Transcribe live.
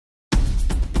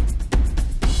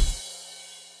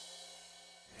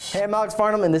Hey, I'm Alex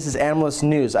Farnham, and this is Animalist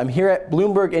News. I'm here at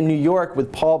Bloomberg in New York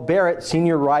with Paul Barrett,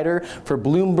 senior writer for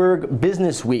Bloomberg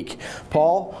Business Week.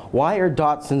 Paul, why are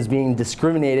Dachshunds being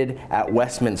discriminated at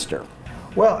Westminster?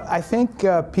 Well, I think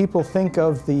people think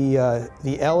of the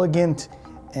elegant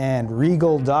and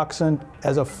regal Dachshund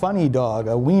as a funny dog,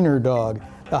 a Weiner dog,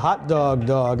 the hot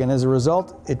dog, and as a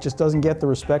result, it just doesn't get the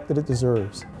respect that it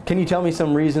deserves. Can you tell me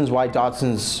some reasons why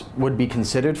Dachshunds would be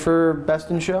considered for Best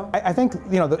in Show? I think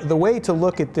the way to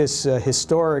look at this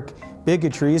historic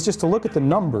bigotry is just to look at the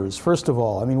numbers. First of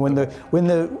all, I mean, when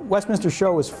the Westminster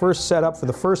Show was first set up, for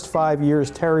the first 5 years,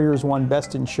 Terriers won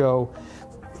Best in Show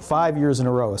 5 years in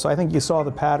a row. So I think you saw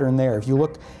the pattern there. If you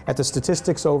look at the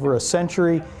statistics over a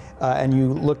century and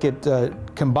you look at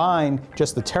combined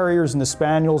just the Terriers and the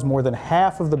Spaniels, more than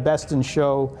half of the Best in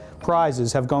Show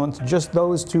prizes have gone to just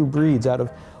those two breeds out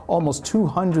of almost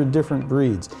 200 different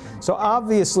breeds. So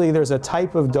obviously there's a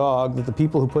type of dog that the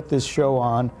people who put this show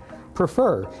on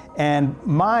prefer. And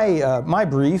my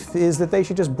brief is that they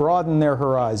should just broaden their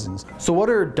horizons. So what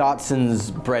are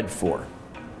Dachshunds bred for?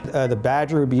 The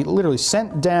badger would be literally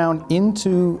sent down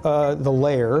into the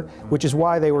lair, which is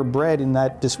why they were bred in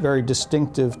that very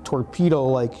distinctive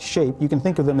torpedo-like shape. You can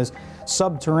think of them as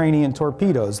subterranean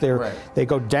torpedoes. They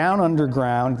go down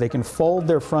underground, they can fold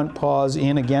their front paws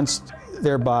in against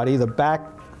their body, the back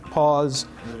paws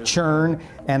churn,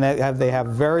 and they have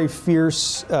very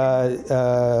fierce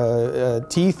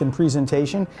teeth and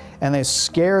presentation, and they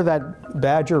scare that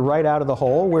badger right out of the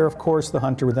hole, where of course the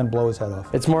hunter would then blow his head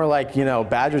off. It's more like,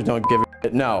 badgers don't give a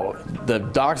shit. No, the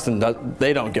Dachshund,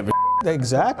 they don't give a shit.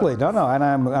 Exactly. No, and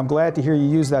I'm glad to hear you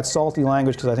use that salty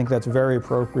language, because I think that's very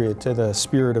appropriate to the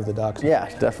spirit of the Dachshund. Yeah,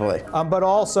 definitely. But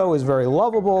also is very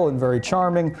lovable and very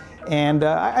charming, and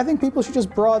I think people should just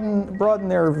broaden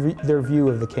their view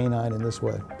of the canine in this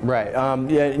way. Right.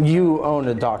 Yeah, you own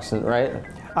a Dachshund, right?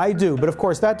 I do, but of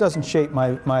course that doesn't shape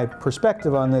my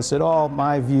perspective on this at all.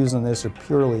 My views on this are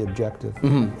purely objective.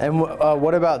 Mm-hmm. And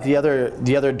what about the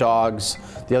other dogs,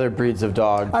 the other breeds of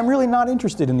dogs? I'm really not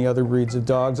interested in the other breeds of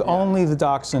dogs. Yeah. Only the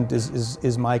Dachshund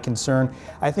is my concern.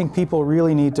 I think people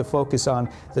really need to focus on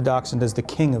the Dachshund as the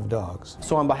king of dogs.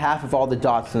 So on behalf of all the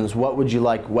Dachshunds, what would you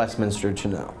like Westminster to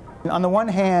know? On the one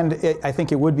hand, I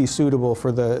think it would be suitable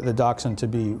for the Dachshund to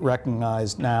be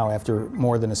recognized now after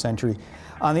more than a century.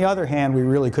 On the other hand, we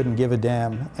really couldn't give a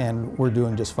damn, and we're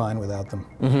doing just fine without them.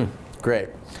 Mm-hmm. Great.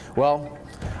 Well,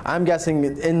 I'm guessing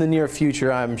in the near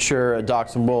future, I'm sure a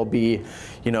Dachshund will be,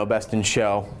 Best in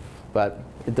Show, but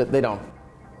they don't.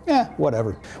 Yeah,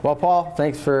 whatever. Well, Paul,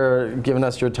 thanks for giving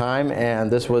us your time, and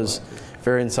this was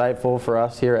very insightful for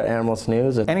us here at Animalist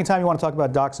News. Anytime you want to talk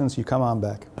about Dachshunds, you come on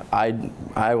back.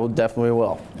 I will definitely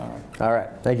will. All right.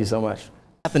 Thank you so much.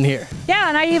 Happened here. Yeah,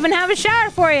 and I even have a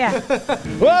shower for you.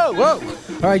 Whoa!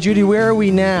 All right, Judy, where are we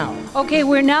now? Okay,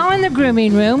 we're now in the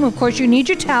grooming room. Of course, you need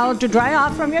your towel to dry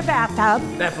off from your bathtub.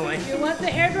 Definitely. You want the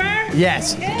hairdryer?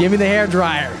 Yes. Okay. Give me the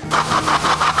hairdryer.